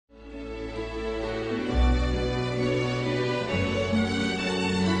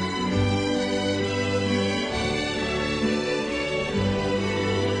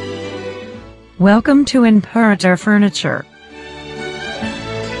Welcome to Imparator Furniture.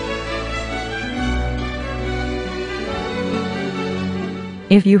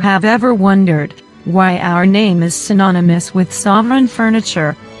 If you have ever wondered why our name is synonymous with sovereign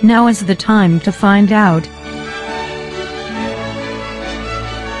furniture, now is the time to find out.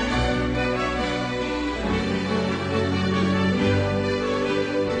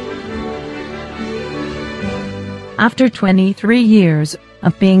 After 23 years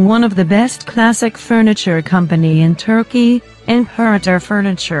of being one of the best classic furniture company in Turkey, Imparator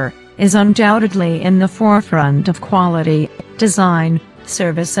Furniture is undoubtedly in the forefront of quality, design,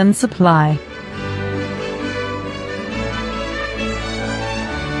 service and supply.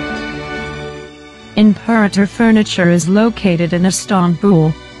 Imparator Furniture is located in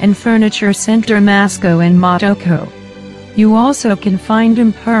Istanbul, and Furniture Center Masko in Monaco. You also can find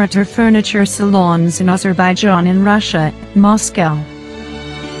Imparator Furniture salons in Azerbaijan and Russia, Moscow.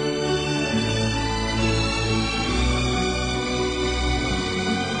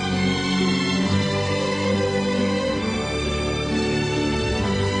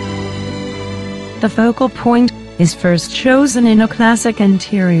 The focal point is first chosen in a classic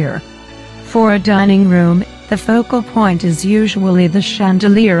interior. For a dining room, the focal point is usually the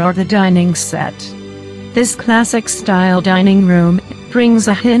chandelier or the dining set. This classic-style dining room brings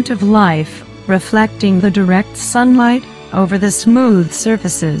a hint of life, reflecting the direct sunlight over the smooth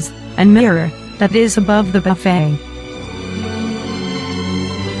surfaces and mirror that is above the buffet.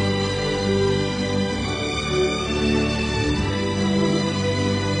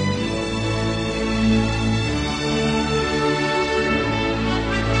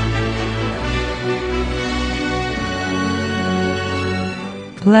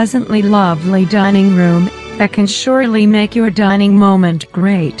 Pleasantly lovely dining room that can surely make your dining moment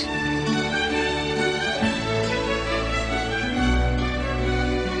great.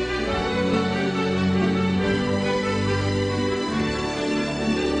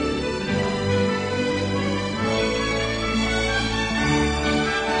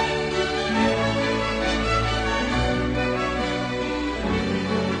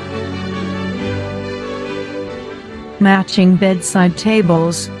 Matching bedside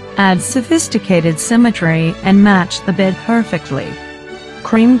tables add sophisticated symmetry and match the bed perfectly.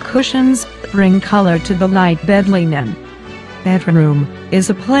 Cream cushions bring color to the light bed linen. Bedroom is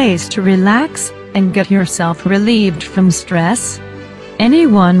a place to relax and get yourself relieved from stress.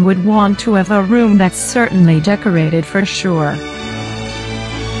 Anyone would want to have a room that's certainly decorated for sure.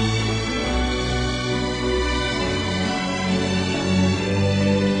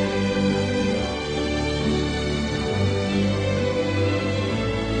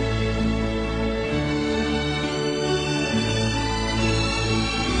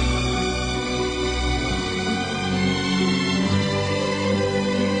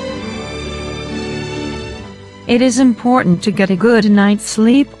 It is important to get a good night's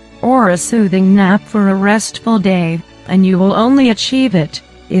sleep, or a soothing nap for a restful day, and you will only achieve it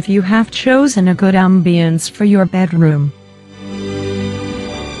if you have chosen a good ambience for your bedroom.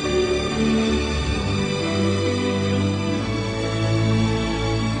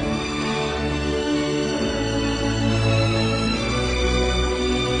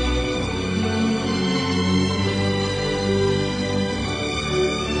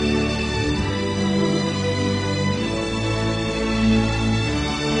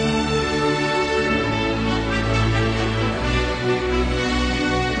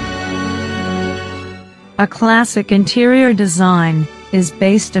 A classic interior design is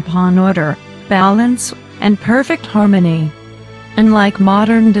based upon order, balance, and perfect harmony. Unlike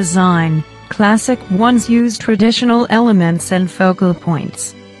modern design, classic ones use traditional elements and focal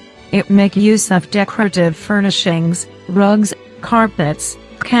points. It makes use of decorative furnishings, rugs, carpets,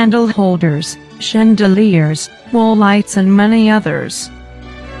 candle holders, chandeliers, wall lights and many others.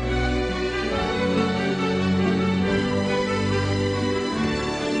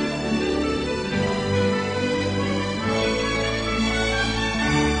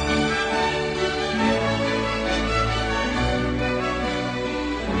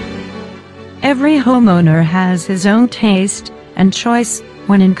 Every homeowner has his own taste and choice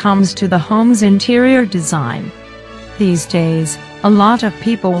when it comes to the home's interior design. These days, a lot of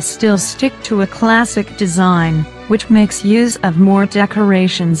people still stick to a classic design, which makes use of more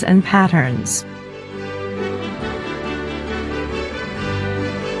decorations and patterns.